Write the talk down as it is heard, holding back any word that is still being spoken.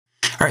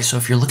All right, so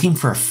if you're looking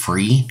for a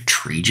free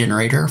tree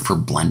generator for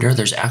Blender,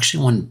 there's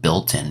actually one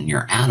built in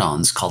your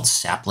add-ons called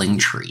Sapling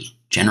Tree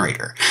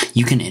Generator.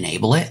 You can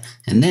enable it,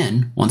 and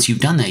then once you've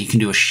done that, you can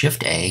do a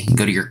Shift-A and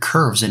go to your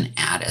curves and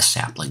add a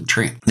sapling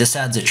tree. This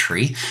adds a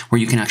tree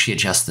where you can actually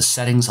adjust the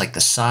settings like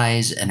the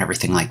size and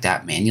everything like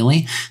that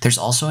manually. There's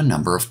also a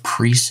number of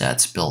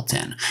presets built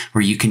in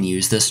where you can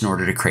use this in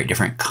order to create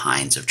different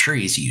kinds of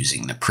trees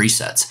using the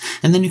presets,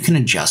 and then you can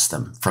adjust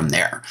them from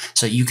there.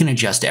 So you can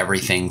adjust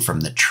everything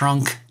from the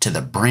trunk to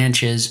the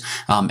branches.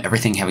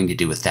 Everything having to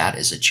do with that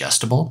is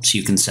adjustable. So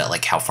you can set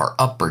like how far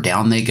up or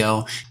down they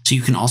go. So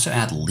you can also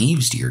add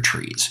leaves to your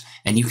trees,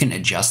 and you can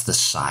adjust the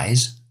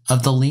size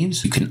of the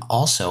leaves. You can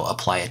also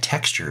apply a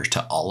texture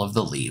to all of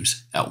the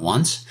leaves at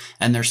once,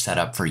 and they're set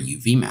up for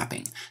UV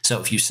mapping.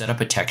 So if you set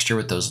up a texture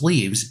with those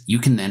leaves, you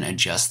can then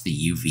adjust the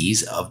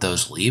UVs of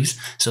those leaves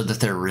so that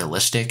they're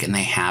realistic and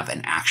they have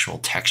an actual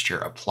texture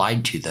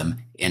applied to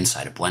them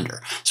inside of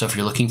Blender. So if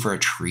you're looking for a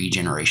tree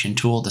generation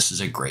tool, this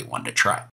is a great one to try.